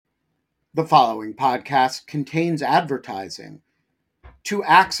The following podcast contains advertising. To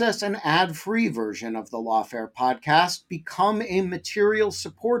access an ad-free version of the Lawfare podcast, become a material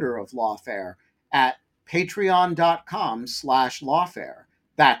supporter of Lawfare at patreon.com/lawfare.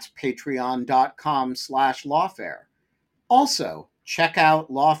 That's patreon.com/lawfare. Also, check out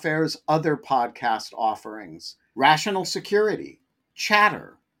Lawfare's other podcast offerings: Rational Security,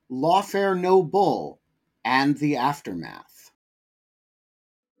 Chatter, Lawfare No Bull, and The Aftermath.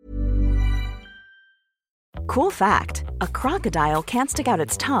 Cool fact, a crocodile can't stick out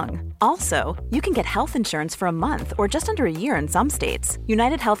its tongue. Also, you can get health insurance for a month or just under a year in some states.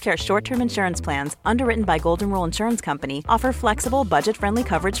 United Healthcare short-term insurance plans, underwritten by Golden Rule Insurance Company, offer flexible, budget-friendly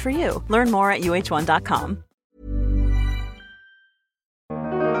coverage for you. Learn more at uh1.com.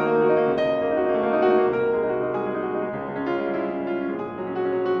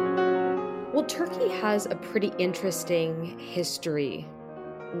 Well, Turkey has a pretty interesting history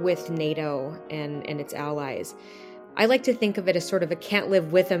with NATO and its allies. I like to think of it as sort of a can't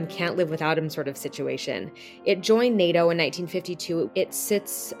live with them, can't live without them sort of situation. It joined NATO in 1952. It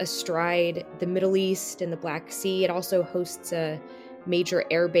sits astride the Middle East and the Black Sea. It also hosts a major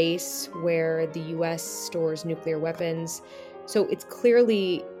air base where the US stores nuclear weapons. So it's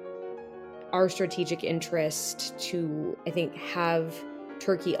clearly our strategic interest to, I think, have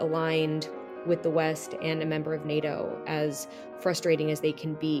Turkey aligned with the West and a member of NATO, as frustrating as they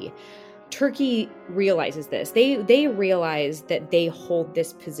can be. Turkey realizes this. They realize that they hold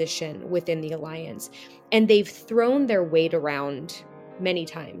this position within the alliance, and they've thrown their weight around many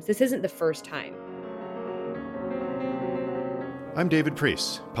times. This isn't the first time. I'm David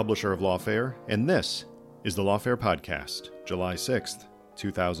Priest, publisher of Lawfare, and this is the Lawfare Podcast, July 6th,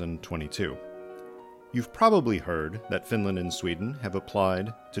 2022. You've probably heard that Finland and Sweden have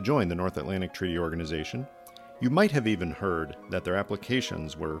applied to join the North Atlantic Treaty Organization. You might have even heard that their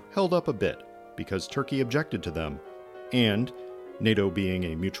applications were held up a bit because Turkey objected to them. And, NATO being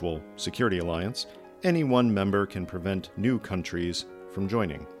a mutual security alliance, any one member can prevent new countries from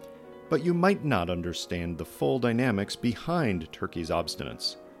joining. But you might not understand the full dynamics behind Turkey's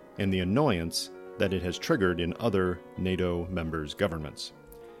obstinance and the annoyance that it has triggered in other NATO members' governments.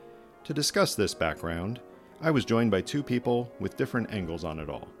 To discuss this background, I was joined by two people with different angles on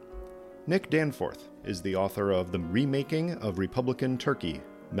it all. Nick Danforth is the author of The Remaking of Republican Turkey,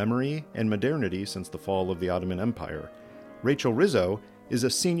 Memory and Modernity Since the Fall of the Ottoman Empire. Rachel Rizzo is a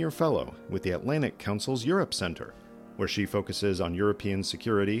senior fellow with the Atlantic Council's Europe Center, where she focuses on European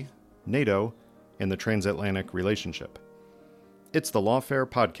security, NATO, and the transatlantic relationship. It's the Lawfare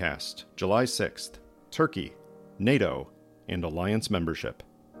Podcast, July 6th, Turkey, NATO, and alliance membership.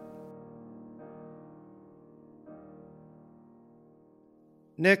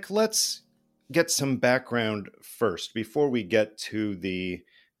 Nick, let's get some background first before we get to the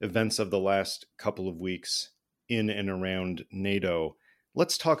events of the last couple of weeks in and around NATO.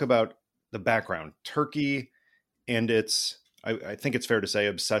 Let's talk about the background. Turkey and its, I think it's fair to say,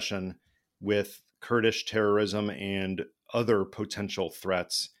 obsession with Kurdish terrorism and other potential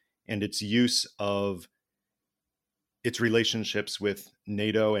threats, and its use of its relationships with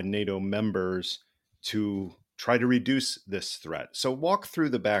NATO and NATO members to try to reduce this threat. So walk through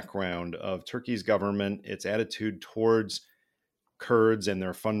the background of Turkey's government, its attitude towards Kurds and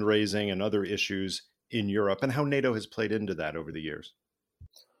their fundraising and other issues in Europe, and how NATO has played into that over the years.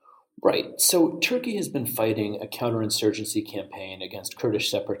 Right. So Turkey has been fighting a counterinsurgency campaign against Kurdish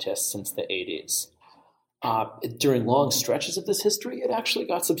separatists since the 80s. During long stretches of this history, it actually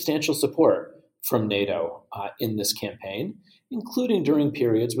got substantial support from NATO in this campaign, including during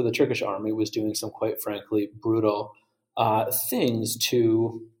periods where the Turkish army was doing some, quite frankly, brutal things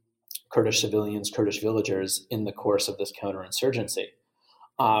to Kurdish civilians, Kurdish villagers in the course of this counterinsurgency.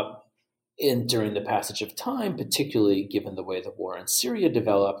 During the passage of time, particularly given the way the war in Syria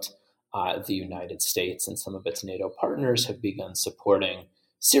developed, the United States and some of its NATO partners have begun supporting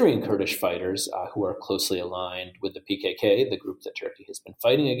Syrian Kurdish fighters who are closely aligned with the PKK, the group that Turkey has been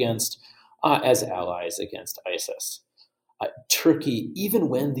fighting against, as allies against ISIS. Turkey, even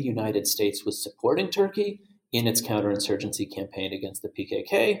when the United States was supporting Turkey in its counterinsurgency campaign against the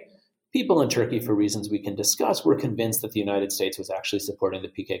PKK, people in Turkey, for reasons we can discuss, were convinced that the United States was actually supporting the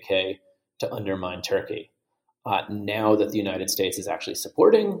PKK to undermine Turkey. Now that the United States is actually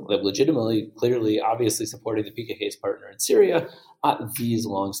supporting, legitimately, clearly, obviously supporting the PKK's partner in Syria, these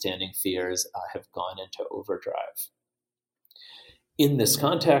longstanding fears have gone into overdrive. In this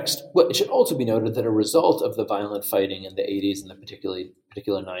context, it should also be noted that a result of the violent fighting in the 80s and the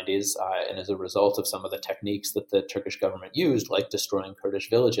particular 90s, and as a result of some of the techniques that the Turkish government used, like destroying Kurdish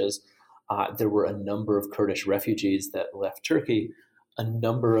villages, there were a number of Kurdish refugees that left Turkey a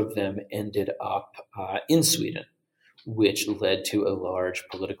number of them ended up in Sweden, which led to a large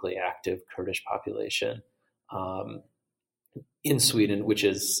politically active Kurdish population in Sweden, which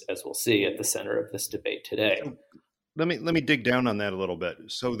is, as we'll see, at the center of this debate today. So let me dig down on that a little bit.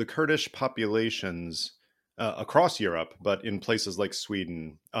 So the Kurdish populations across Europe, but in places like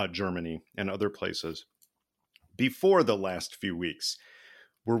Sweden, Germany, and other places, before the last few weeks,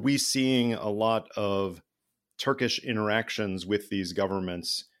 were we seeing a lot of Turkish interactions with these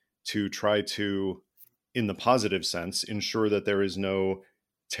governments to try to, in the positive sense, ensure that there is no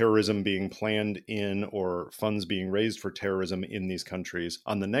terrorism being planned in or funds being raised for terrorism in these countries?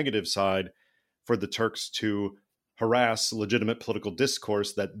 On the negative side, for the Turks to harass legitimate political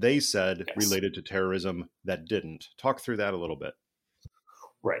discourse that they said related to terrorism that didn't. Talk through that a little bit.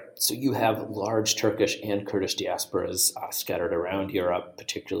 Right. So you have large Turkish and Kurdish diasporas scattered around Europe,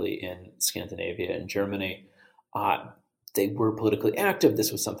 particularly in Scandinavia and Germany. They were politically active.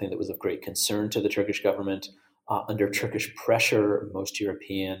 This was something that was of great concern to the Turkish government. Under Turkish pressure, most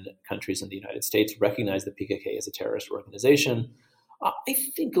European countries and the United States recognized the PKK as a terrorist organization. I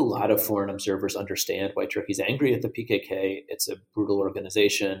think a lot of foreign observers understand why Turkey's angry at the PKK. It's a brutal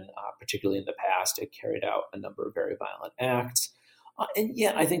organization, particularly in the past. It carried out a number of very violent acts. And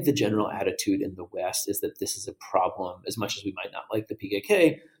yet, I think the general attitude in the West is that this is a problem. As much as we might not like the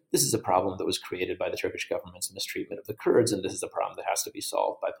PKK, this is a problem that was created by the Turkish government's mistreatment of the Kurds, and this is a problem that has to be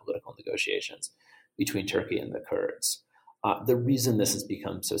solved by political negotiations between Turkey and the Kurds. The reason this has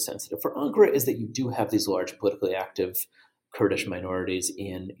become so sensitive for Ankara is that you do have these large politically active Kurdish minorities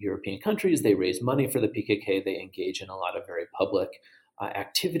in European countries. They raise money for the PKK. They engage in a lot of very public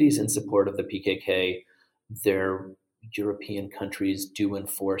activities in support of the PKK. Their European countries do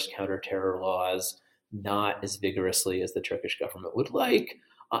enforce counter-terror laws, not as vigorously as the Turkish government would like.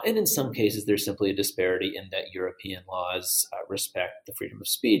 And in some cases, there's simply a disparity in that European laws respect the freedom of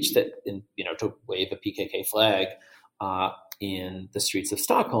speech, that to wave a PKK flag in the streets of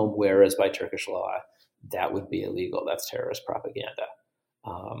Stockholm, whereas by Turkish law, that would be illegal. That's terrorist propaganda.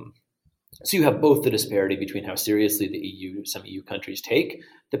 So you have both the disparity between how seriously some EU countries take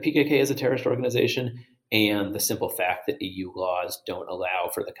the PKK as a terrorist organization, and the simple fact that EU laws don't allow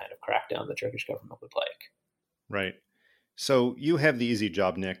for the kind of crackdown the Turkish government would like. Right. So you have the easy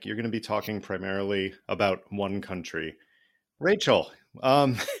job, Nick. You're going to be talking primarily about one country. Rachel,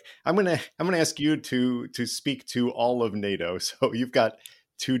 I'm going to ask you to speak to all of NATO. So you've got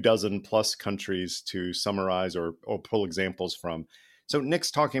 24 plus countries to summarize or pull examples from. So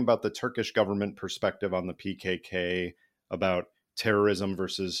Nick's talking about the Turkish government perspective on the PKK, about terrorism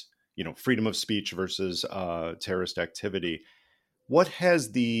versus, freedom of speech versus terrorist activity. What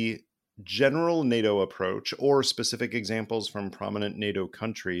has the general NATO approach, or specific examples from prominent NATO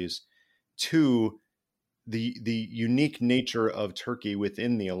countries, to the unique nature of Turkey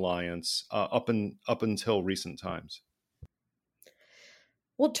within the alliance up until recent times?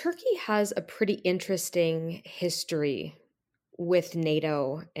 Well, Turkey has a pretty interesting history with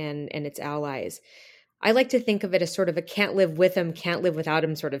NATO and its allies. I like to think of it as sort of a can't live with him, can't live without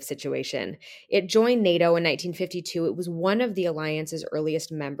him sort of situation. It joined NATO in 1952. It was one of the alliance's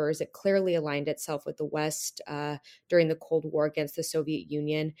earliest members. It clearly aligned itself with the West during the Cold War against the Soviet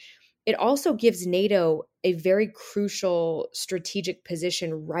Union. It also gives NATO a very crucial strategic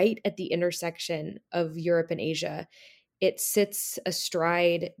position right at the intersection of Europe and Asia. It sits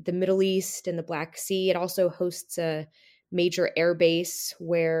astride the Middle East and the Black Sea. It also hosts a major air base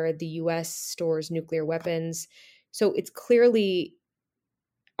where the US stores nuclear weapons. So it's clearly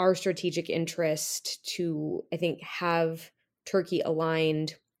our strategic interest to, I think, have Turkey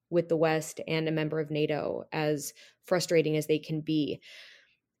aligned with the West and a member of NATO, as frustrating as they can be.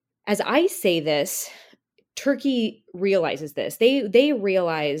 As I say this, Turkey realizes this. They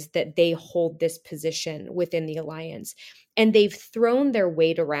realize that they hold this position within the alliance, and they've thrown their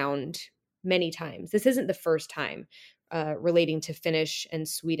weight around many times. This isn't the first time relating to Finnish and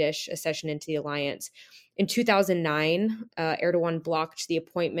Swedish accession into the alliance. In 2009, Erdogan blocked the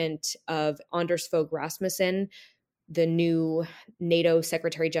appointment of Anders Fogh Rasmussen, the new NATO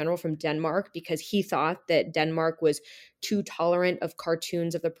Secretary General from Denmark, because he thought that Denmark was too tolerant of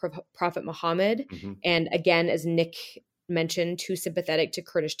cartoons of the Prophet Muhammad. Mm-hmm. And again, as Nick mentioned, too sympathetic to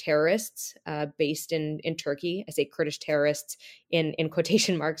Kurdish terrorists based in Turkey. I say Kurdish terrorists in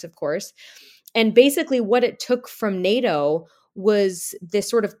quotation marks, of course. And basically what it took from NATO was this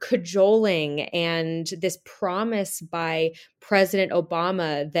sort of cajoling and this promise by President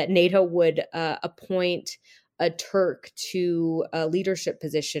Obama that NATO would appoint a Turk to a leadership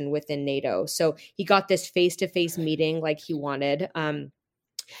position within NATO. So he got this face-to-face meeting like he wanted.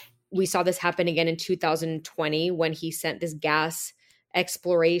 We saw this happen again in 2020 when he sent this gas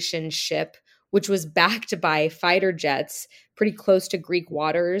exploration ship, which was backed by fighter jets pretty close to Greek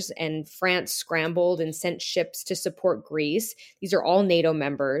waters, and France scrambled and sent ships to support Greece. These are all NATO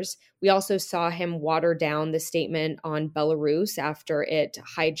members. We also saw him water down the statement on Belarus after it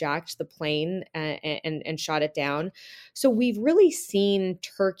hijacked the plane and shot it down. So we've really seen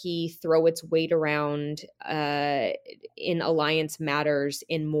Turkey throw its weight around in alliance matters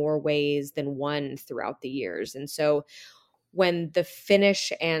in more ways than one throughout the years. And so when the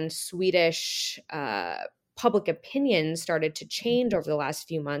Finnish and Swedish public opinion started to change over the last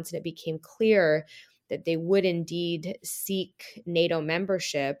few months, and it became clear that they would indeed seek NATO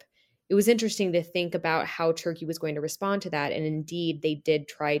membership, it was interesting to think about how Turkey was going to respond to that. And indeed, they did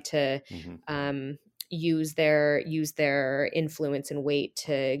try to use their influence and weight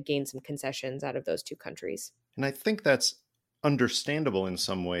to gain some concessions out of those two countries. And I think that's understandable in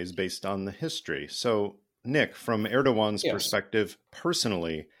some ways based on the history. So, Nick, from Erdogan's perspective,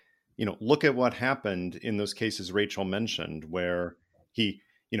 personally, look at what happened in those cases Rachel mentioned, where he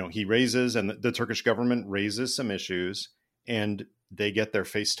raises, and the Turkish government raises some issues, and they get their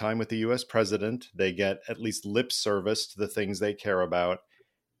FaceTime with the US president. They get at least lip service to the things they care about.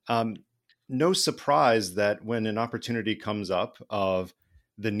 No surprise that when an opportunity comes up of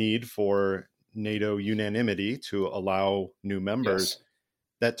the need for NATO unanimity to allow new members,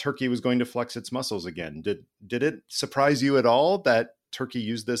 that Turkey was going to flex its muscles again. Did it surprise you at all that Turkey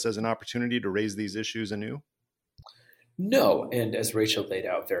used this as an opportunity to raise these issues anew? No, and as Rachel laid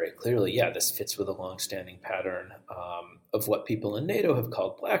out very clearly, this fits with a longstanding pattern of what people in NATO have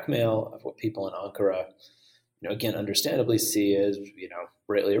called blackmail, of what people in Ankara, again, understandably see as,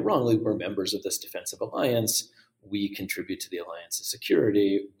 rightly or wrongly, we're members of this defensive alliance. We contribute to the alliance's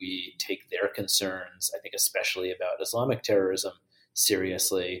security. We take their concerns, I think especially about Islamic terrorism,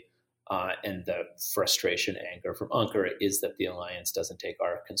 seriously. And the frustration, anger from Ankara is that the alliance doesn't take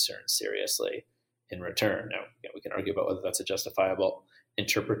our concerns seriously in return. Now, we can argue about whether that's a justifiable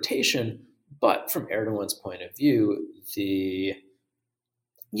interpretation, but from Erdogan's point of view, this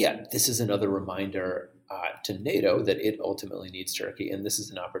is another reminder to NATO that it ultimately needs Turkey, and this is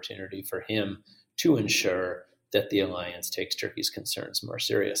an opportunity for him to ensure that the alliance takes Turkey's concerns more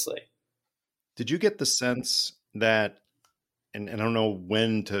seriously. Did you get the sense that, and I don't know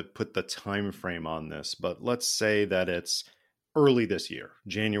when to put the time frame on this, but let's say that it's early this year,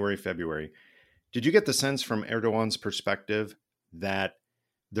 January, February. Did you get the sense from Erdogan's perspective that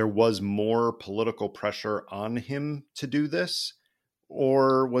there was more political pressure on him to do this?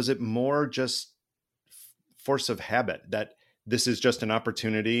 Or was it more just force of habit, that this is just an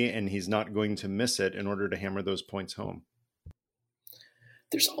opportunity and he's not going to miss it in order to hammer those points home?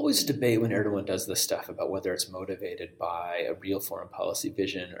 There's always a debate when Erdogan does this stuff about whether it's motivated by a real foreign policy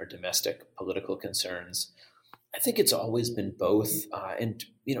vision or domestic political concerns. I think it's always been both. And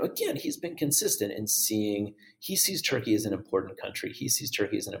again, he's been consistent in he sees Turkey as an important country. He sees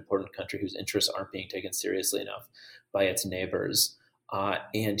Turkey as an important country whose interests aren't being taken seriously enough by its neighbors.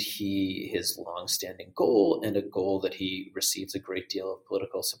 And his longstanding goal, and a goal that he receives a great deal of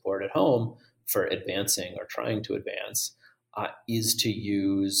political support at home for advancing or trying to advance, is to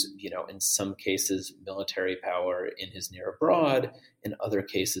use, in some cases, military power in his near abroad, in other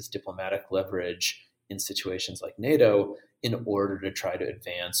cases, diplomatic leverage in situations like NATO, in order to try to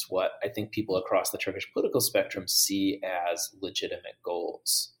advance what I think people across the Turkish political spectrum see as legitimate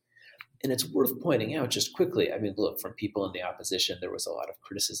goals. And it's worth pointing out just quickly, look, from people in the opposition, there was a lot of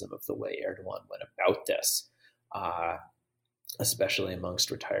criticism of the way Erdogan went about this, especially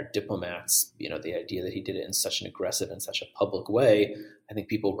amongst retired diplomats. The idea that he did it in such an aggressive and such a public way, I think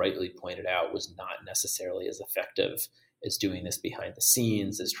people rightly pointed out, was not necessarily as effective as doing this behind the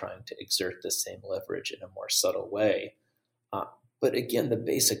scenes, as trying to exert the same leverage in a more subtle way. But again, the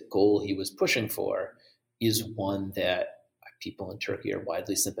basic goal he was pushing for is one that people in Turkey are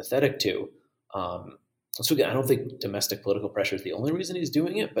widely sympathetic to. So again, I don't think domestic political pressure is the only reason he's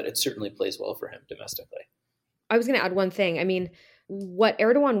doing it, but it certainly plays well for him domestically. I was going to add one thing. What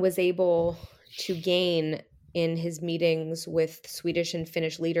Erdogan was able to gain in his meetings with Swedish and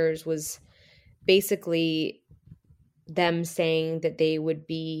Finnish leaders was basically them saying that they would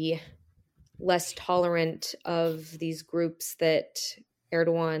be less tolerant of these groups that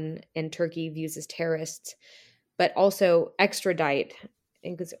Erdogan and Turkey views as terrorists, but also extradite,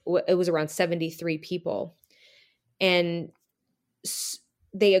 because it was around 73 people. And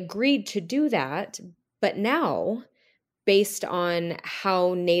they agreed to do that. But now, based on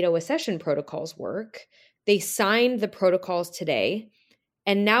how NATO accession protocols work, they signed the protocols today,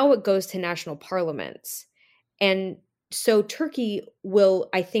 and now it goes to national parliaments. And so Turkey will,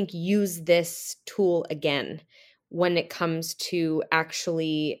 I think, use this tool again, when it comes to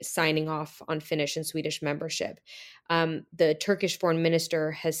actually signing off on Finnish and Swedish membership. The Turkish foreign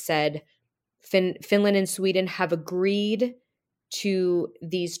minister has said Finland and Sweden have agreed to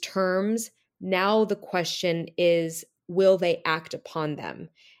these terms. Now the question is, will they act upon them?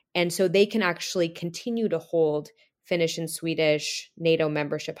 And so they can actually continue to hold Finnish and Swedish NATO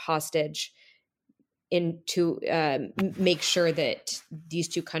membership hostage to make sure that these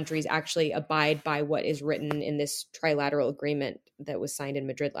two countries actually abide by what is written in this trilateral agreement that was signed in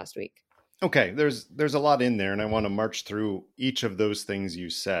Madrid last week. Okay, there's a lot in there, and I want to march through each of those things you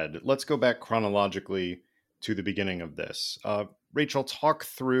said. Let's go back chronologically to the beginning of this. Rachel, talk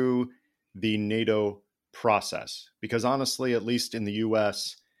through the NATO process, because honestly, at least in the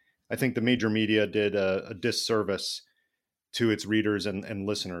US, I think the major media did a disservice to its readers and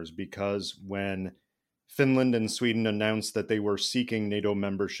listeners, because when Finland and Sweden announced that they were seeking NATO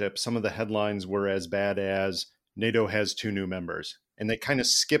membership, some of the headlines were as bad as NATO has 2 new members. And they kind of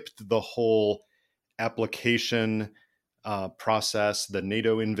skipped the whole application process, the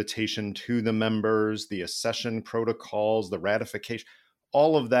NATO invitation to the members, the accession protocols, the ratification.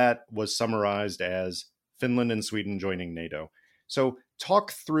 All of that was summarized as Finland and Sweden joining NATO. So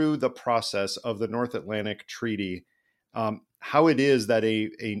talk through the process of the North Atlantic Treaty, how it is that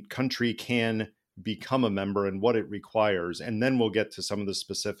a country can become a member and what it requires. And then we'll get to some of the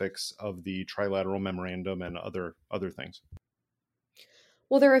specifics of the trilateral memorandum and other things.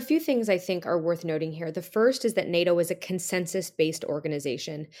 Well, there are a few things I think are worth noting here. The first is that NATO is a consensus-based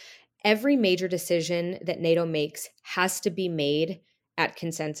organization. Every major decision that NATO makes has to be made at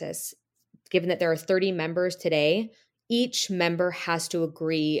consensus. Given that there are 30 members today, each member has to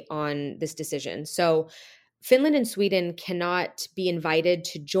agree on this decision. So Finland and Sweden cannot be invited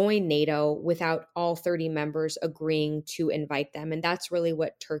to join NATO without all 30 members agreeing to invite them. And that's really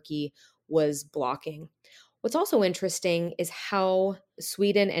what Turkey was blocking. What's also interesting is how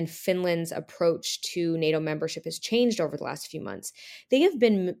Sweden and Finland's approach to NATO membership has changed over the last few months. They have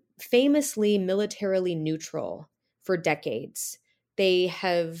been famously militarily neutral for decades. They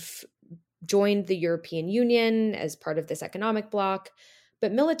have joined the European Union as part of this economic bloc,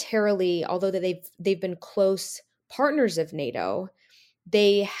 but militarily, although they've been close partners of NATO,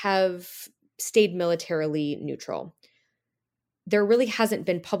 they have stayed militarily neutral. There really hasn't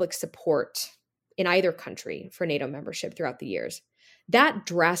been public support in either country for NATO membership throughout the years. That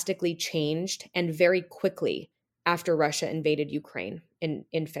drastically changed, and very quickly, after Russia invaded Ukraine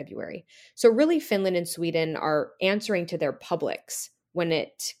in February. So really, Finland and Sweden are answering to their publics when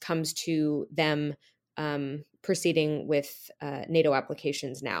it comes to them proceeding with NATO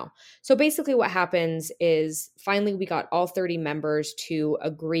applications now. So basically what happens is finally we got all 30 members to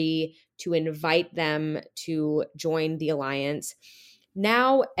agree to invite them to join the alliance.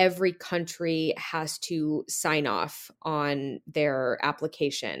 Now every country has to sign off on their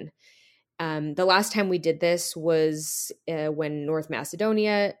application. The last time we did this was when North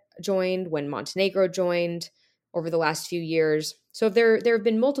Macedonia joined, when Montenegro joined over the last few years. So there have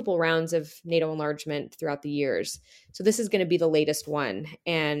been multiple rounds of NATO enlargement throughout the years. So this is going to be the latest one.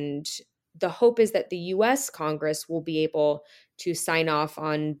 And the hope is that the US Congress will be able to sign off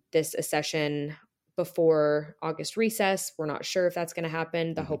on this accession before August recess. We're not sure if that's going to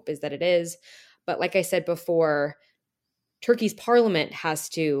happen. The hope is that it is. But like I said before, Turkey's parliament has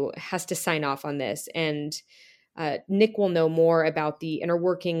to sign off on this. And Nick will know more about the inner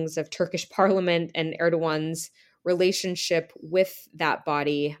workings of Turkish parliament and Erdogan's relationship with that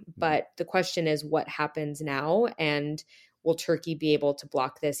body. But the question is, what happens now? And will Turkey be able to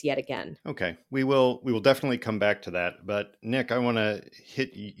block this yet again? Okay, we will definitely come back to that. But Nick, I want to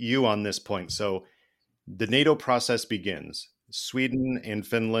hit you on this point. So the NATO process begins. Sweden and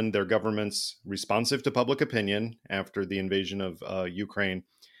Finland, their governments, responsive to public opinion after the invasion of Ukraine,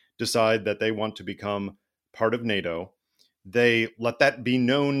 decide that they want to become part of NATO. They let that be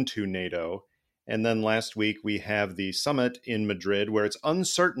known to NATO. And then last week, we have the summit in Madrid where it's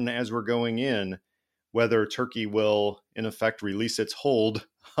uncertain as we're going in whether Turkey will, in effect, release its hold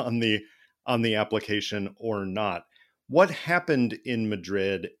on the application or not. What happened in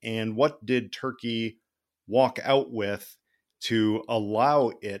Madrid, and what did Turkey walk out with to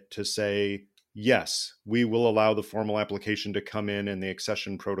allow it to say, yes, we will allow the formal application to come in and the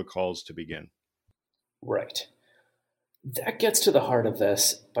accession protocols to begin? Right. That gets to the heart of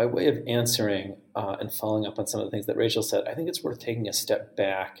this. By way of answering and following up on some of the things that Rachel said, I think it's worth taking a step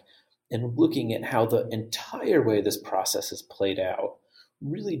back and looking at how the entire way this process has played out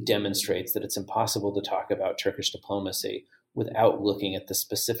really demonstrates that it's impossible to talk about Turkish diplomacy without looking at the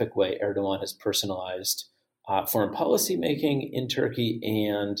specific way Erdogan has personalized foreign policy making in Turkey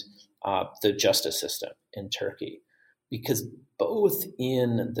and the justice system in Turkey, because both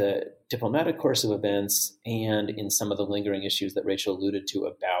in the diplomatic course of events and in some of the lingering issues that Rachel alluded to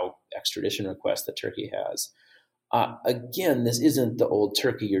about extradition requests that Turkey has, again, this isn't the old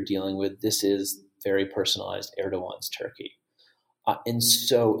Turkey you're dealing with. This is very personalized Erdogan's Turkey. And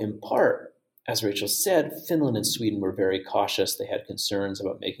so in part, as Rachel said, Finland and Sweden were very cautious. They had concerns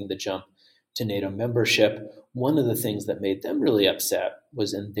about making the jump to NATO membership. One of the things that made them really upset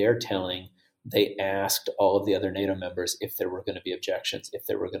was in their telling, they asked all of the other NATO members if there were going to be objections, if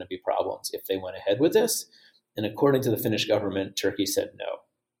there were going to be problems, if they went ahead with this. And according to the Finnish government, Turkey said no.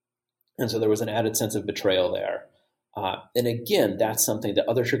 And so there was an added sense of betrayal there. And again, that's something that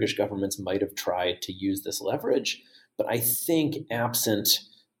other Turkish governments might have tried to use this leverage. But I think absent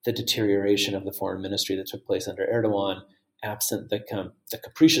the deterioration of the foreign ministry that took place under Erdogan, absent the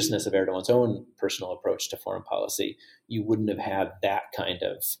capriciousness of Erdogan's own personal approach to foreign policy, you wouldn't have had that kind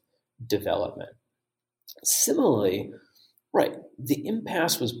of development. Similarly, right, the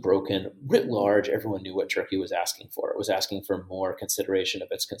impasse was broken. Writ large, everyone knew what Turkey was asking for. It was asking for more consideration of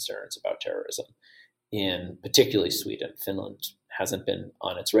its concerns about terrorism, in particularly Sweden. Finland hasn't been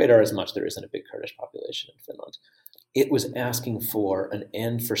on its radar as much. There isn't a big Kurdish population in Finland. It was asking for an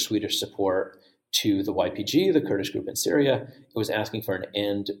end for Swedish support to the YPG, the Kurdish group in Syria. It was asking for an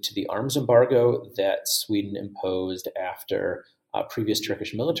end to the arms embargo that Sweden imposed after a previous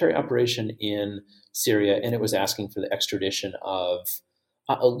Turkish military operation in Syria. And it was asking for the extradition of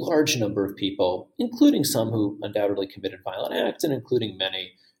a large number of people, including some who undoubtedly committed violent acts and including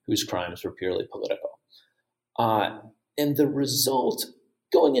many whose crimes were purely political. And the result,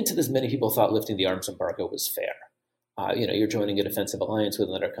 going into this, many people thought lifting the arms embargo was fair. You're joining a defensive alliance with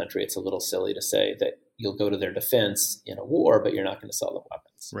another country. It's a little silly to say that you'll go to their defense in a war, but you're not going to sell them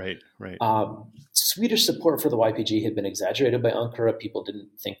weapons. Right. Swedish support for the YPG had been exaggerated by Ankara. People didn't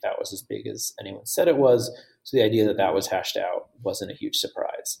think that was as big as anyone said it was. So the idea that that was hashed out wasn't a huge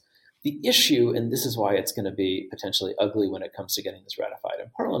surprise. The issue, and this is why it's going to be potentially ugly when it comes to getting this ratified in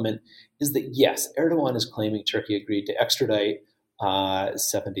parliament, is that yes, Erdogan is claiming Turkey agreed to extradite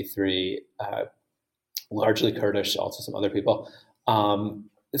 73 largely Kurdish, also some other people.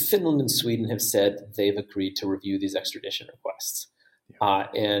 Finland and Sweden have said they've agreed to review these extradition requests.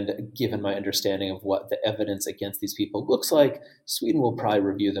 And given my understanding of what the evidence against these people looks like, Sweden will probably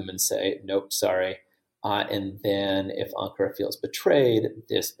review them and say, nope, sorry. And then if Ankara feels betrayed,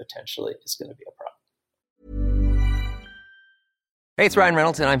 this potentially is going to be a problem. Hey, it's Ryan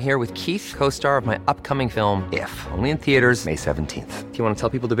Reynolds, and I'm here with Keith, co-star of my upcoming film, If, only in theaters May 17th. Do you want to tell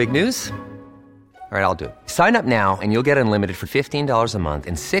people the big news? All right, I'll do it. Sign up now and you'll get unlimited for $15 a month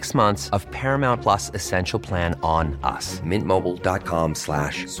and 6 months of Paramount Plus Essential Plan on us.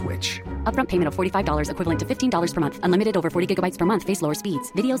 MintMobile.com/switch. Upfront payment of $45 equivalent to $15 per month. Unlimited over 40 gigabytes per month. Face lower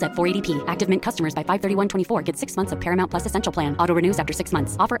speeds. Videos at 480p. Active Mint customers by 531.24 get 6 months of Paramount Plus Essential Plan. Auto renews after 6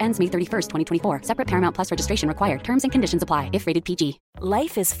 months. Offer ends May 31st, 2024. Separate Paramount Plus registration required. Terms and conditions apply if rated PG.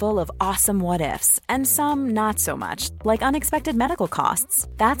 Life is full of awesome what-ifs, and some not so much, like unexpected medical costs.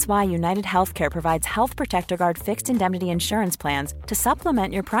 That's why United Healthcare provides Health Protector Guard fixed indemnity insurance plans to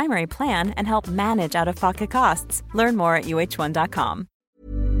supplement your primary plan and help manage out-of-pocket costs. Learn more at uh1.com.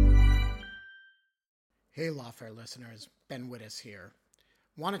 Hey, Lawfare listeners, Ben Wittes here.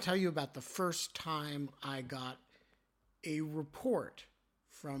 Want to tell you about the first time I got a report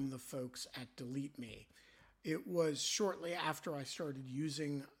from the folks at Delete Me. It was shortly after I started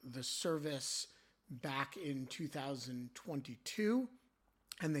using the service back in 2022,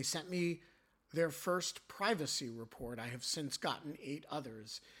 and they sent me their first privacy report. I have since gotten 8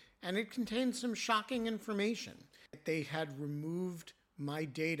 others, and it contained some shocking information. They had removed my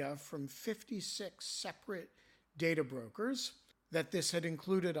data from 56 separate data brokers, that this had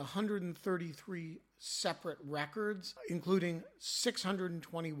included 133 separate records, including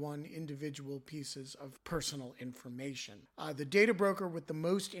 621 individual pieces of personal information. The data broker with the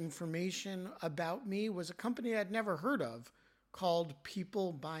most information about me was a company I'd never heard of called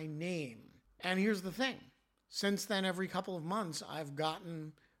People by Name. And here's the thing. Since then, every couple of months, I've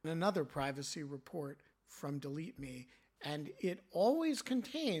gotten another privacy report from Delete Me, and it always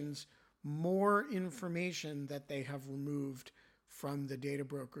contains more information that they have removed from the data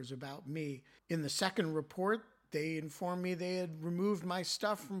brokers about me. In the second report, they informed me they had removed my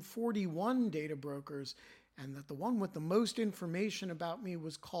stuff from 41 data brokers, and that the one with the most information about me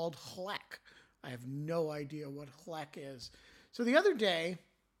was called Hlek. I have no idea what Hlek is. So the other day,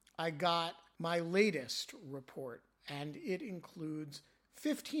 I got my latest report, and it includes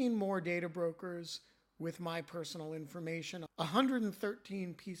 15 more data brokers with my personal information,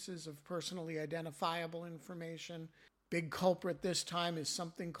 113 pieces of personally identifiable information, big culprit this time is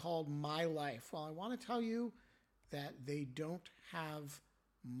something called My Life. Well, I want to tell you that they don't have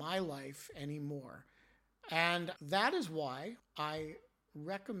My Life anymore. And that is why I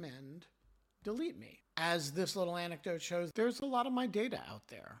recommend Delete Me. As this little anecdote shows, there's a lot of my data out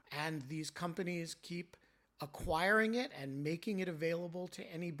there, and these companies keep acquiring it and making it available to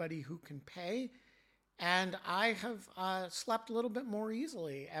anybody who can pay. And I have slept a little bit more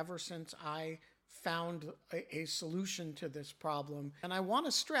easily ever since I found a solution to this problem. And I want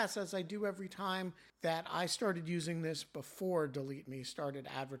to stress, as I do every time, that I started using this before Delete Me started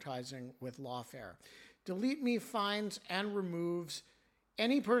advertising with Lawfare. Delete Me finds and removes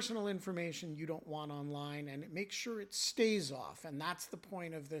any personal information you don't want online, and it makes sure it stays off. And that's the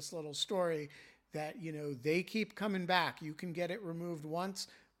point of this little story, that, you know, they keep coming back. You can get it removed once,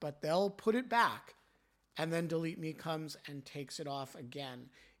 but they'll put it back, and then Delete Me comes and takes it off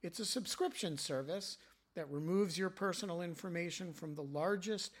again. It's a subscription service that removes your personal information from the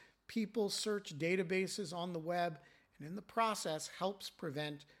largest people search databases on the web, and in the process helps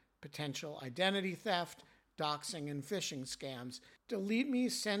prevent potential identity theft, doxing, and phishing scams. Delete Me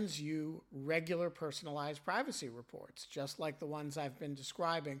sends you regular personalized privacy reports, just like the ones I've been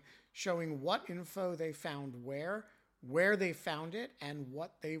describing, showing what info they found where they found it, and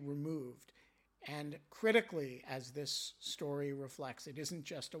what they removed. And critically, as this story reflects, it isn't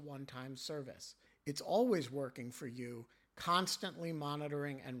just a one-time service. It's always working for you, constantly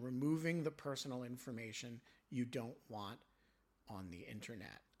monitoring and removing the personal information you don't want on the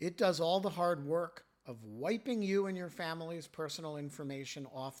internet. It does all the hard work of wiping you and your family's personal information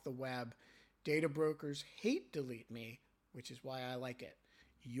off the web. Data brokers hate Delete Me, which is why I like it.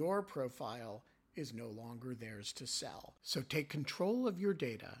 Your profile is no longer theirs to sell. So take control of your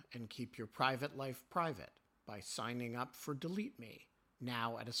data and keep your private life private by signing up for Delete Me,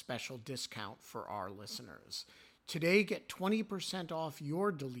 now at a special discount for our listeners. Today, get 20% off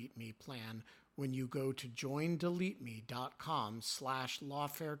your Delete Me plan when you go to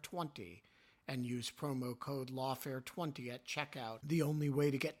joindeleteme.com/lawfare20 and use promo code lawfare20 at checkout. The only way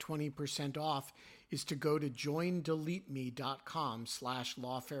to get 20% off is to go to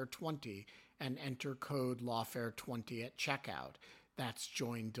joindeleteme.com/lawfare20 and enter code lawfare20 at checkout. That's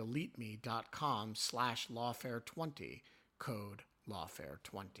joindeleteme.com/lawfare20, code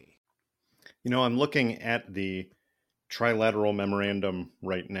lawfare20. You know, I'm looking at the trilateral memorandum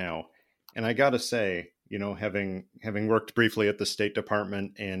right now, and I gotta say, you know, having worked briefly at the State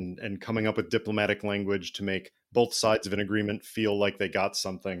Department and coming up with diplomatic language to make both sides of an agreement feel like they got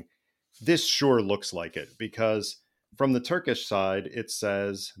something, this sure looks like it. Because from the Turkish side, it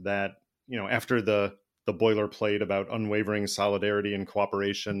says that, you know, after the boilerplate about unwavering solidarity and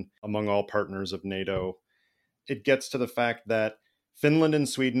cooperation among all partners of NATO, it gets to the fact that Finland and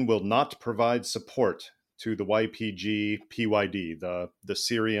Sweden will not provide support to the YPG-PYD, the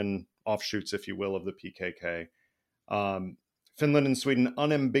Syrian offshoots, if you will, of the PKK. Finland and Sweden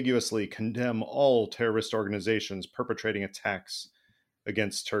unambiguously condemn all terrorist organizations perpetrating attacks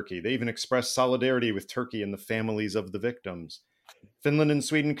against Turkey. They even express solidarity with Turkey and the families of the victims. Finland and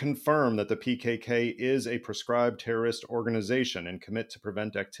Sweden confirm that the PKK is a proscribed terrorist organization and commit to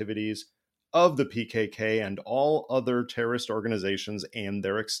prevent activities of the PKK and all other terrorist organizations and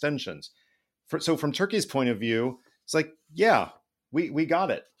their extensions. So from Turkey's point of view, it's like, yeah, we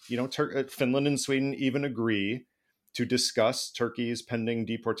got it. You know, Finland and Sweden even agree to discuss Turkey's pending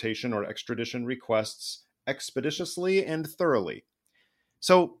deportation or extradition requests expeditiously and thoroughly.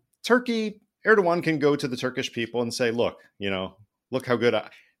 So Erdogan can go to the Turkish people and say, look how good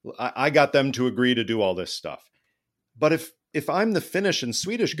I got them to agree to do all this stuff. But if I'm the Finnish and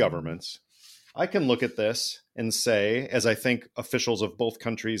Swedish governments, I can look at this and say, as I think officials of both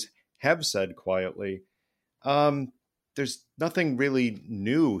countries have said quietly, there's nothing really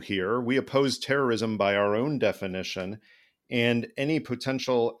new here. We oppose terrorism by our own definition, and any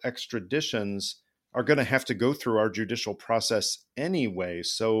potential extraditions are going to have to go through our judicial process anyway.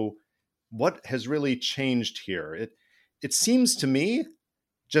 So what has really changed here? It seems to me,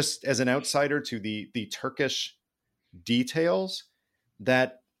 just as an outsider to the Turkish details,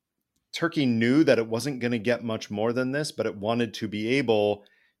 that Turkey knew that it wasn't going to get much more than this, but it wanted to be able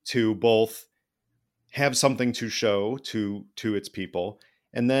to both have something to show to its people,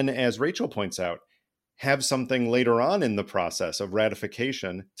 and then, as Rachel points out, have something later on in the process of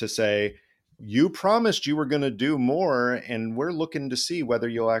ratification to say, you promised you were going to do more, and we're looking to see whether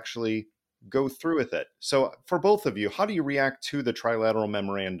you'll actually go through with it. So for both of you, how do you react to the trilateral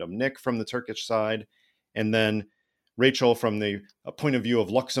memorandum? Nick from the Turkish side, and then Rachel from the point of view of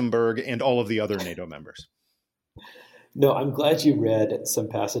Luxembourg and all of the other NATO members. No, I'm glad you read some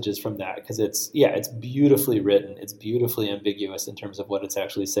passages from that because it's beautifully written. It's beautifully ambiguous in terms of what it's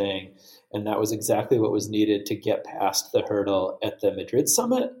actually saying. And that was exactly what was needed to get past the hurdle at the Madrid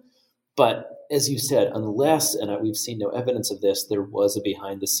summit. But as you said, unless, and we've seen no evidence of this, there was a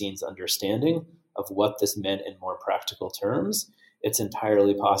behind the scenes understanding of what this meant in more practical terms, it's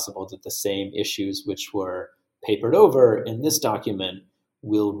entirely possible that the same issues which were papered over in this document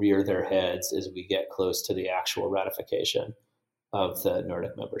will rear their heads as we get close to the actual ratification of the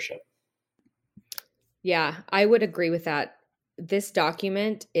Nordic membership. Yeah, I would agree with that. This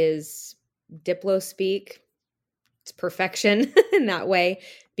document is Diplo speak. It's perfection in that way,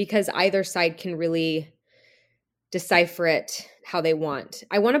 because either side can really decipher it how they want.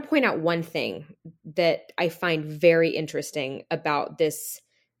 I want to point out one thing that I find very interesting about this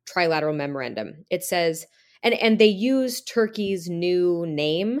trilateral memorandum. It says, and they use Turkey's new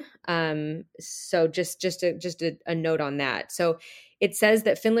name. So just a note on that. So it says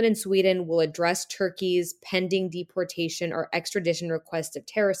that Finland and Sweden will address Turkey's pending deportation or extradition requests of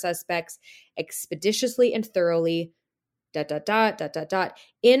terror suspects expeditiously and thoroughly,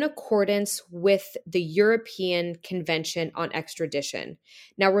 in accordance with the European Convention on Extradition.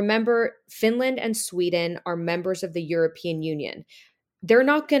 Now, remember, Finland and Sweden are members of the European Union. They're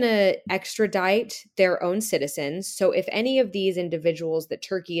not going to extradite their own citizens. So if any of these individuals that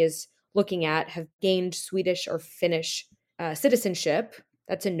Turkey is looking at have gained Swedish or Finnish citizenship,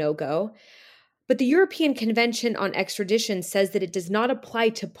 that's a no-go. But the European Convention on Extradition says that it does not apply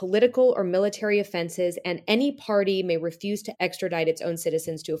to political or military offenses, and any party may refuse to extradite its own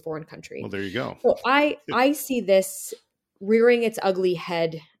citizens to a foreign country. Well, there you go. So I see this rearing its ugly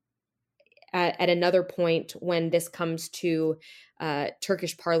head at another point when this comes to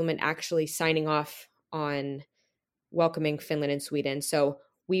Turkish parliament actually signing off on welcoming Finland and Sweden. So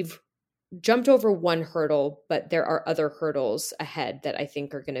we've jumped over one hurdle, but there are other hurdles ahead that I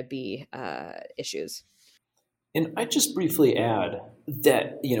think are going to be issues. And I just briefly add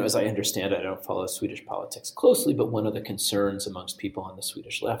that, as I understand it, I don't follow Swedish politics closely, but one of the concerns amongst people on the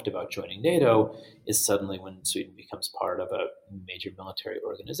Swedish left about joining NATO is suddenly when Sweden becomes part of a major military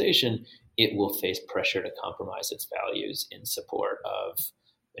organization, it will face pressure to compromise its values in support of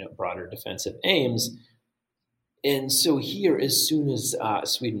broader defensive aims. And so here, as soon as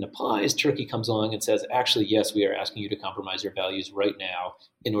Sweden applies, Turkey comes along and says, actually, yes, we are asking you to compromise your values right now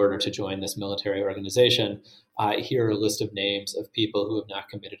in order to join this military organization. Here are a list of names of people who have not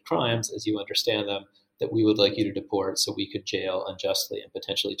committed crimes, as you understand them, that we would like you to deport so we could jail unjustly and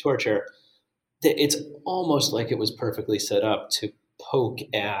potentially torture. It's almost like it was perfectly set up to poke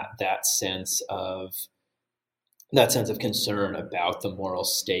at that sense of concern about the moral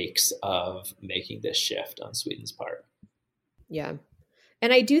stakes of making this shift on Sweden's part. Yeah.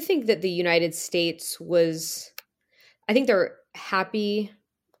 And I do think that the United States I think they're happy,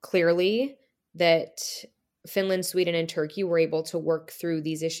 clearly, that Finland, Sweden, and Turkey were able to work through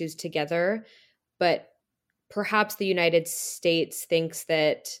these issues together. But perhaps the United States thinks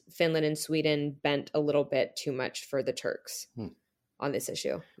that Finland and Sweden bent a little bit too much for the Turks on this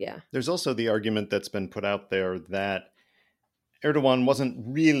issue. Yeah. There's also the argument that's been put out there that Erdogan wasn't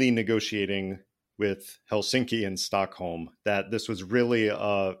really negotiating with Helsinki and Stockholm, that this was really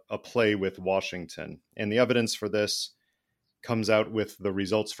a play with Washington. And the evidence for this comes out with the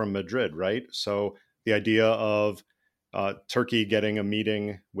results from Madrid, right? So the idea of Turkey getting a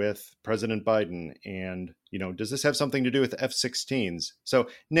meeting with President Biden, and, does this have something to do with F-16s? So,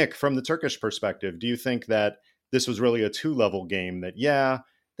 Nick, from the Turkish perspective, do you think that this was really a two-level game, that,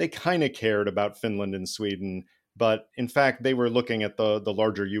 they kind of cared about Finland and Sweden, but in fact, they were looking at the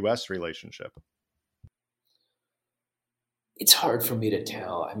larger U.S. relationship? It's hard for me to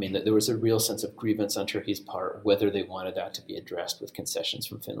tell. I mean, that there was a real sense of grievance on Turkey's part, whether they wanted that to be addressed with concessions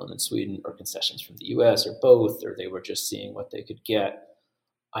from Finland and Sweden or concessions from the U.S. or both, or they were just seeing what they could get.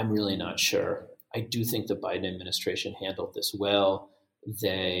 I'm really not sure. I do think the Biden administration handled this well.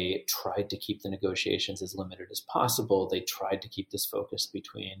 They tried to keep the negotiations as limited as possible. They tried to keep this focus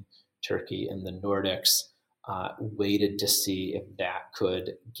between Turkey and the Nordics, waited to see if that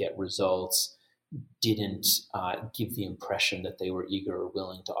could get results, didn't give the impression that they were eager or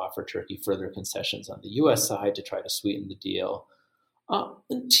willing to offer Turkey further concessions on the U.S. side to try to sweeten the deal,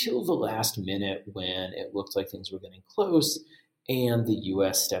 until the last minute when it looked like things were getting close, and the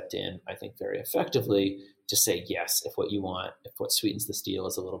U.S. stepped in, I think, very effectively to say, yes, if what sweetens this deal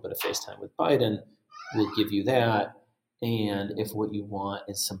is a little bit of FaceTime with Biden, we'll give you that. And if what you want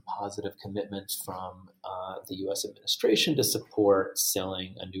is some positive commitments from the U.S. administration to support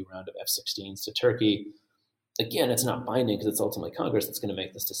selling a new round of F-16s to Turkey, again, it's not binding because it's ultimately Congress that's going to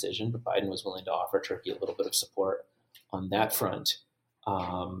make this decision, but Biden was willing to offer Turkey a little bit of support on that front.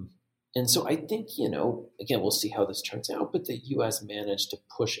 And so I think, again, we'll see how this turns out, but the U.S. managed to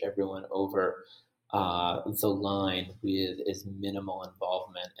push everyone over the line with as minimal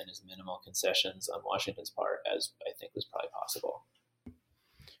involvement and as minimal concessions on Washington's part as I think was probably possible.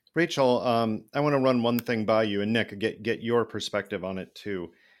 Rachel, I want to run one thing by you, and Nick, get your perspective on it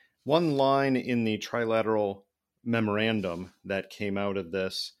too. One line in the trilateral memorandum that came out of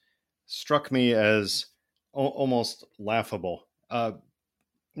this struck me as almost laughable.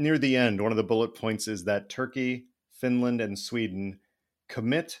 Near the end, one of the bullet points is that Turkey, Finland, and Sweden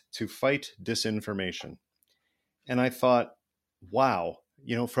commit to fight disinformation. And I thought, wow,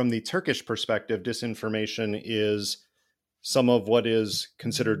 from the Turkish perspective, disinformation is some of what is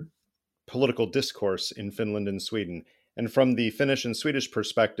considered political discourse in Finland and Sweden. And from the Finnish and Swedish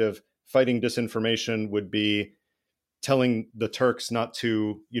perspective, fighting disinformation would be telling the Turks not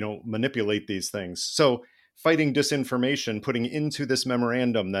to, manipulate these things. So fighting disinformation, putting into this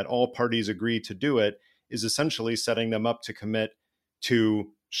memorandum that all parties agree to do it, is essentially setting them up to commit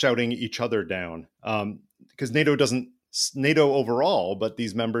to shouting each other down. Because NATO overall, but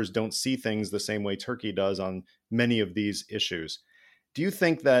these members don't see things the same way Turkey does on many of these issues. Do you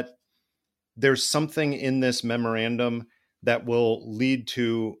think that there's something in this memorandum that will lead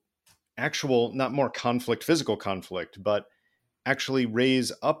to actual, not more conflict, physical conflict, but actually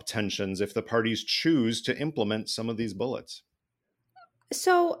raise up tensions if the parties choose to implement some of these bullets?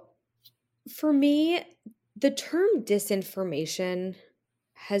 So for me, the term disinformation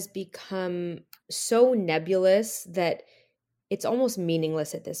has become so nebulous that it's almost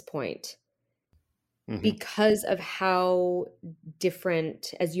meaningless at this point. Mm-hmm. Because of how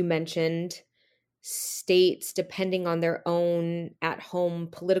different, as you mentioned, states, depending on their own at-home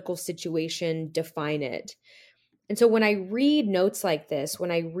political situation, define it. And so when I read notes like this,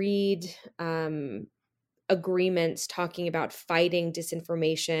 when I read agreements talking about fighting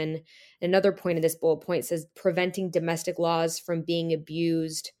disinformation, another point in this bullet point says preventing domestic laws from being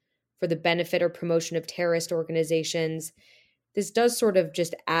abused for the benefit or promotion of terrorist organizations. This does sort of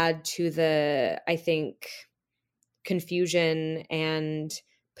just add to the, I think, confusion and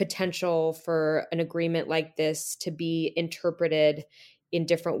potential for an agreement like this to be interpreted in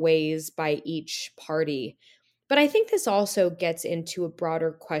different ways by each party. But I think this also gets into a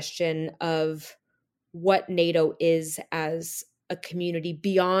broader question of what NATO is as a community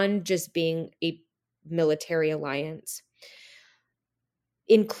beyond just being a military alliance.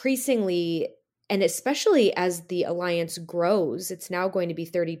 Increasingly, and especially as the alliance grows, it's now going to be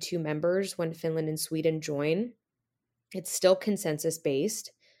 32 members when Finland and Sweden join. It's still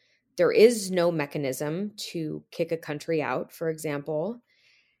consensus-based. There is no mechanism to kick a country out, for example.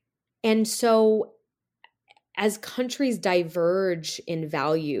 And so as countries diverge in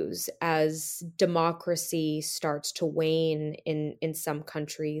values, as democracy starts to wane in some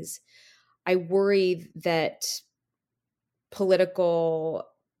countries, I worry that political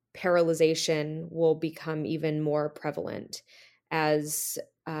paralyzation will become even more prevalent as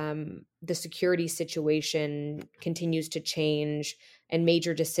the security situation continues to change and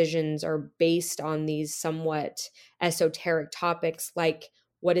major decisions are based on these somewhat esoteric topics like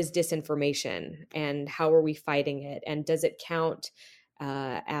what is disinformation and how are we fighting it? And does it count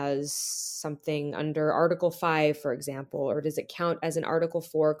as something under Article 5, for example, or does it count as an Article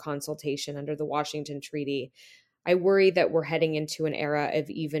 4 consultation under the Washington Treaty? I worry that we're heading into an era of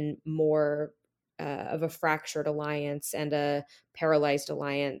even more of a fractured alliance and a paralyzed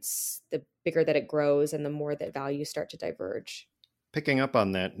alliance, the bigger that it grows and the more that values start to diverge. Picking up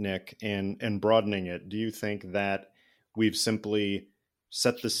on that, Nick, and broadening it, do you think that we've simply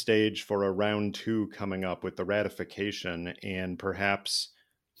set the stage for a round 2 coming up with the ratification and perhaps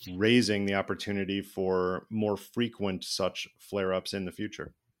raising the opportunity for more frequent such flare-ups in the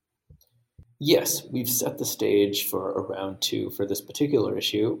future? Yes, we've set the stage for a round 2 for this particular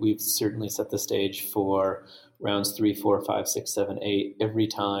issue. We've certainly set the stage for rounds 3, 4, 5, 6, 7, 8. Every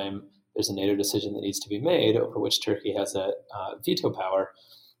time there's a NATO decision that needs to be made over which Turkey has a veto power,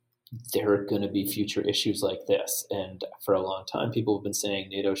 there are going to be future issues like this. And for a long time, people have been saying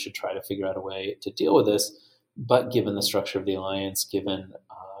NATO should try to figure out a way to deal with this. But given the structure of the alliance, given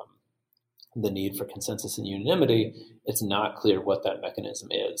the need for consensus and unanimity, it's not clear what that mechanism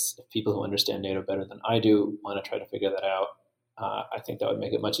is. If people who understand NATO better than I do want to try to figure that out, I think that would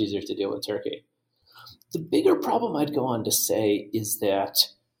make it much easier to deal with Turkey. The bigger problem I'd go on to say is that,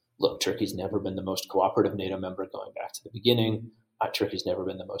 look, Turkey's never been the most cooperative NATO member going back to the beginning. Turkey's never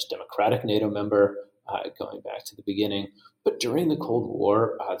been the most democratic NATO member going back to the beginning. But during the Cold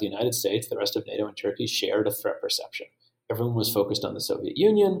War, the United States, the rest of NATO, and Turkey shared a threat perception. Everyone was focused on the Soviet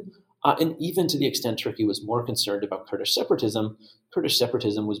Union. And even to the extent Turkey was more concerned about Kurdish separatism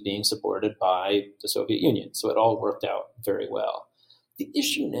was being supported by the Soviet Union. So it all worked out very well. The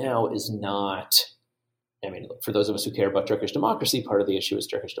issue now is not, for those of us who care about Turkish democracy, part of the issue is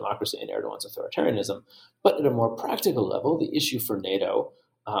Turkish democracy and Erdogan's authoritarianism. But at a more practical level, the issue for NATO,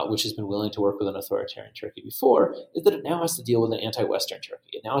 which has been willing to work with an authoritarian Turkey before, is that it now has to deal with an anti-Western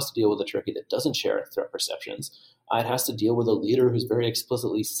Turkey. It now has to deal with a Turkey that doesn't share threat perceptions. It has to deal with a leader who's very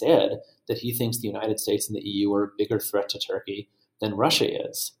explicitly said that he thinks the United States and the EU are a bigger threat to Turkey than Russia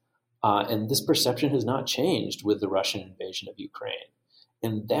is. And this perception has not changed with the Russian invasion of Ukraine.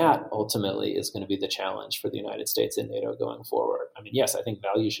 And that ultimately is going to be the challenge for the United States and NATO going forward. Yes, I think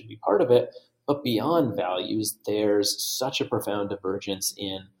values should be part of it, but beyond values, there's such a profound divergence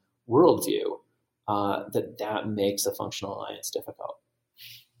in worldview that makes a functional alliance difficult.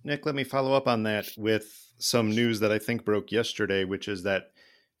 Nick, let me follow up on that with some news that I think broke yesterday, which is that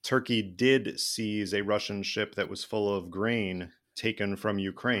Turkey did seize a Russian ship that was full of grain taken from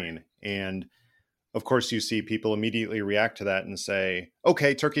Ukraine. And of course, you see people immediately react to that and say,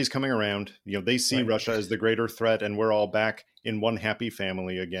 okay, Turkey's coming around. They see Russia as the greater threat and we're all back in one happy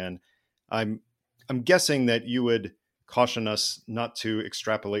family again. I'm guessing that you would caution us not to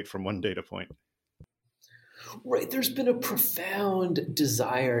extrapolate from one data point. Right. There's been a profound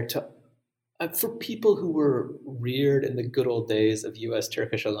desire for people who were reared in the good old days of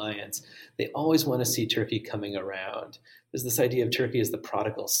U.S.-Turkish alliance. They always want to see Turkey coming around. There's this idea of Turkey as the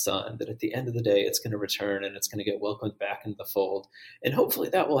prodigal son, that at the end of the day, it's going to return and it's going to get welcomed back into the fold. And hopefully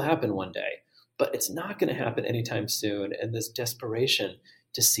that will happen one day. But it's not going to happen anytime soon. And this desperation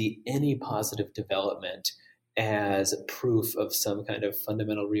to see any positive development as proof of some kind of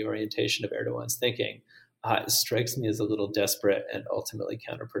fundamental reorientation of Erdogan's thinking strikes me as a little desperate and ultimately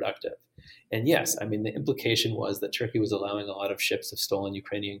counterproductive. And yes, the implication was that Turkey was allowing a lot of ships of stolen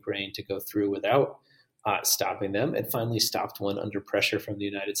Ukrainian grain to go through without stopping them. It finally stopped one under pressure from the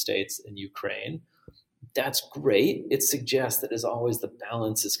United States and Ukraine. That's great. It suggests that, as always, the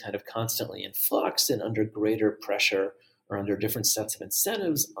balance is kind of constantly in flux, and under greater pressure or under different sets of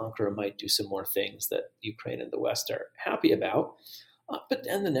incentives, Ankara might do some more things that Ukraine and the West are happy about. But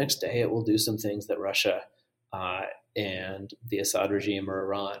then the next day it will do some things that Russia and the Assad regime or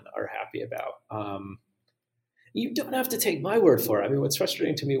Iran are happy about. You don't have to take my word for it. What's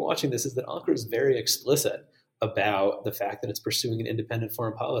frustrating to me watching this is that Ankara is very explicit about the fact that it's pursuing an independent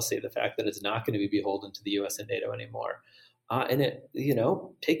foreign policy, the fact that it's not going to be beholden to the US and NATO anymore.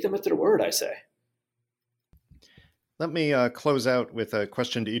 Take them at their word, I say. Let me close out with a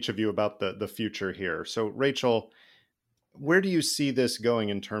question to each of you about the future here. So, Rachel, where do you see this going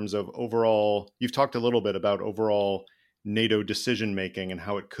in terms of overall? You've talked a little bit about overall NATO decision-making and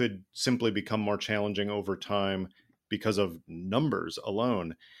how it could simply become more challenging over time because of numbers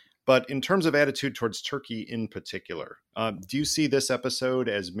alone. But in terms of attitude towards Turkey in particular, do you see this episode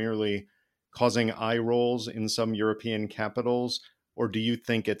as merely causing eye rolls in some European capitals? Or do you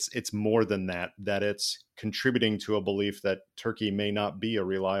think it's more than that it's contributing to a belief that Turkey may not be a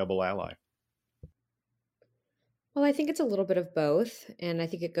reliable ally? Well, I think it's a little bit of both. And I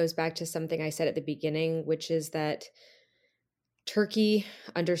think it goes back to something I said at the beginning, which is that Turkey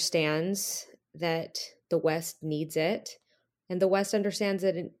understands that the West needs it, and the West understands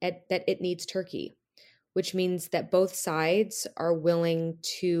that it needs Turkey, which means that both sides are willing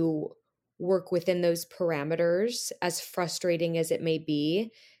to work within those parameters, as frustrating as it may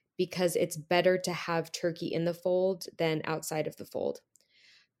be, because it's better to have Turkey in the fold than outside of the fold.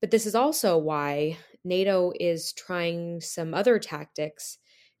 But this is also why NATO is trying some other tactics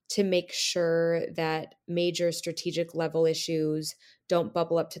to make sure that major strategic level issues don't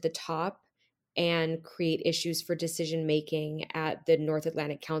bubble up to the top and create issues for decision making at the North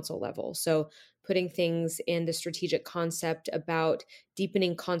Atlantic Council level. So putting things in the strategic concept about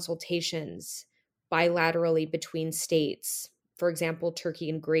deepening consultations bilaterally between states, for example, Turkey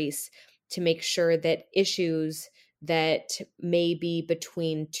and Greece, to make sure that issues that may be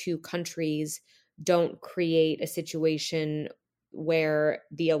between two countries don't create a situation where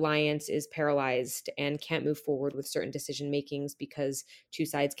the alliance is paralyzed and can't move forward with certain decision makings because two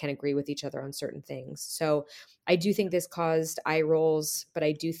sides can't agree with each other on certain things. So I do think this caused eye rolls, but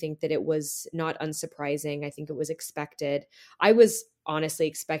I do think that it was not unsurprising. I think it was expected. I was honestly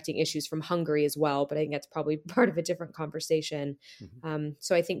expecting issues from Hungary as well, but I think that's probably part of a different conversation. Mm-hmm.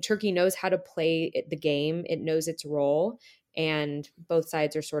 So I think Turkey knows how to play the game. It knows its role. And both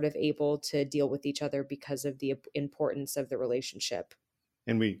sides are sort of able to deal with each other because of the importance of the relationship.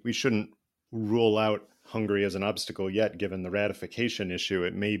 And we shouldn't rule out Hungary as an obstacle yet, given the ratification issue.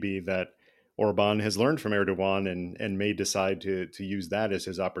 It may be that, Orban has learned from Erdogan and may decide to use that as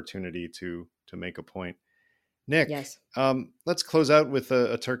his opportunity to make a point. Nick, Yes. Let's close out with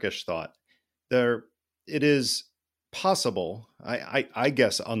a Turkish thought. It is possible, I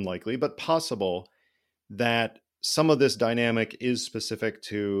guess unlikely, but possible that some of this dynamic is specific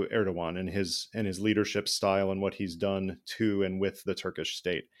to Erdogan and his leadership style and what he's done to and with the Turkish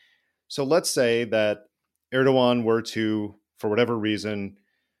state. So let's say that Erdogan were to, for whatever reason,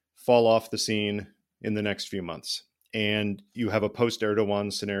 fall off the scene in the next few months, and you have a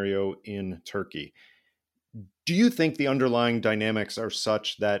post-Erdogan scenario in Turkey. Do you think the underlying dynamics are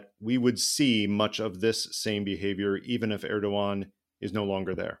such that we would see much of this same behavior even if Erdogan is no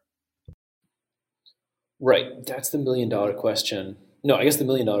longer there? Right. That's the $1 million question. No, I guess the $1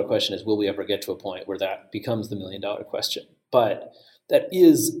 million question is, will we ever get to a point where that becomes the $1 million question? But that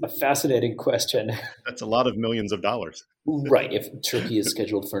is a fascinating question. That's a lot of millions of dollars. Right. If Turkey is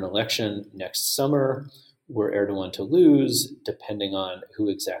scheduled for an election next summer, were Erdogan to lose, depending on who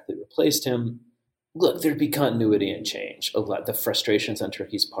exactly replaced him, look, there'd be continuity and change. The frustrations on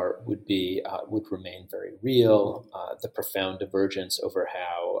Turkey's part would remain very real. The profound divergence over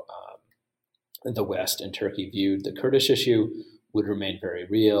how the West and Turkey viewed the Kurdish issue would remain very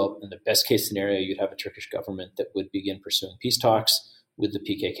real. In the best case scenario, you'd have a Turkish government that would begin pursuing peace talks with the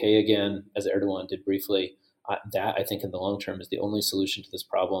PKK again, as Erdogan did briefly. That, I think, in the long term is the only solution to this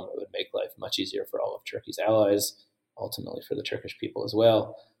problem. It would make life much easier for all of Turkey's allies, ultimately for the Turkish people as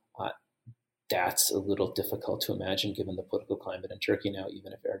well. That's a little difficult to imagine given the political climate in Turkey now,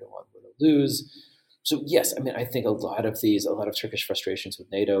 even if Erdogan were to lose. So yes, I think a lot of Turkish frustrations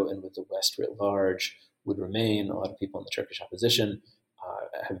with NATO and with the West writ large would remain. A lot of people in the Turkish opposition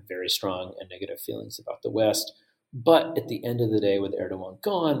have very strong and negative feelings about the West. But at the end of the day, with Erdogan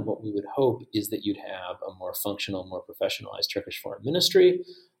gone, what we would hope is that you'd have a more functional, more professionalized Turkish foreign ministry,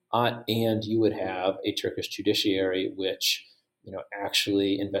 and you would have a Turkish judiciary which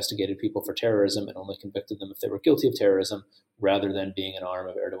actually investigated people for terrorism and only convicted them if they were guilty of terrorism, rather than being an arm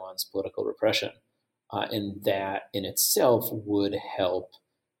of Erdogan's political repression. And that in itself would help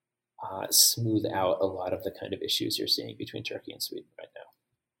smooth out a lot of the kind of issues you're seeing between Turkey and Sweden right now.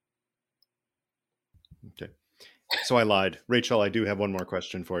 Okay. So I lied. Rachel, I do have one more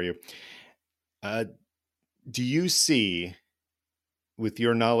question for you. Do you see, with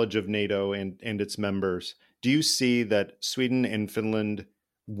your knowledge of NATO and its members, do you see that Sweden and Finland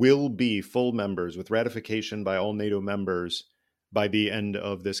will be full members with ratification by all NATO members by the end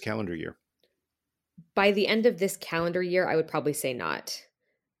of this calendar year? By the end of this calendar year, I would probably say not.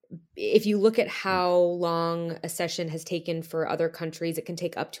 If you look at how long a session has taken for other countries, it can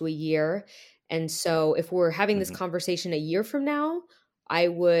take up to a year. And so if we're having this conversation a year from now, I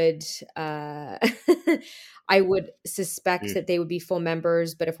would I would suspect that they would be full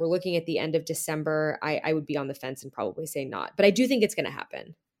members. But if we're looking at the end of December, I would be on the fence and probably say not. But I do think it's going to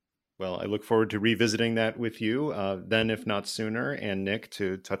happen. Well, I look forward to revisiting that with you then, if not sooner, and Nick,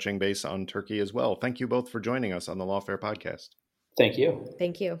 to touching base on Turkey as well. Thank you both for joining us on the Lawfare podcast. Thank you.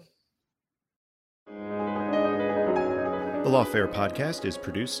 Thank you. The Lawfare podcast is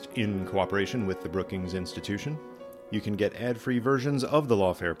produced in cooperation with the Brookings Institution. You can get ad-free versions of the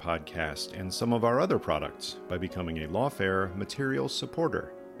Lawfare podcast and some of our other products by becoming a Lawfare material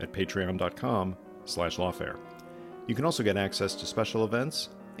supporter at patreon.com/lawfare. You can also get access to special events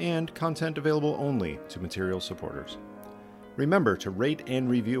and content available only to material supporters. Remember to rate and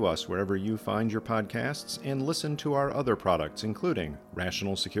review us wherever you find your podcasts and listen to our other products, including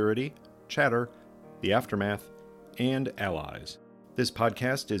Rational Security, Chatter, The Aftermath, and Allies. This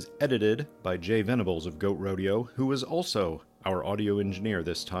podcast is edited by Jay Venables of Goat Rodeo, who is also our audio engineer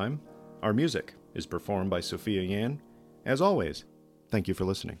this time. Our music is performed by Sophia Yan. As always, thank you for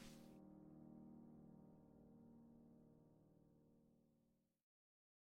listening.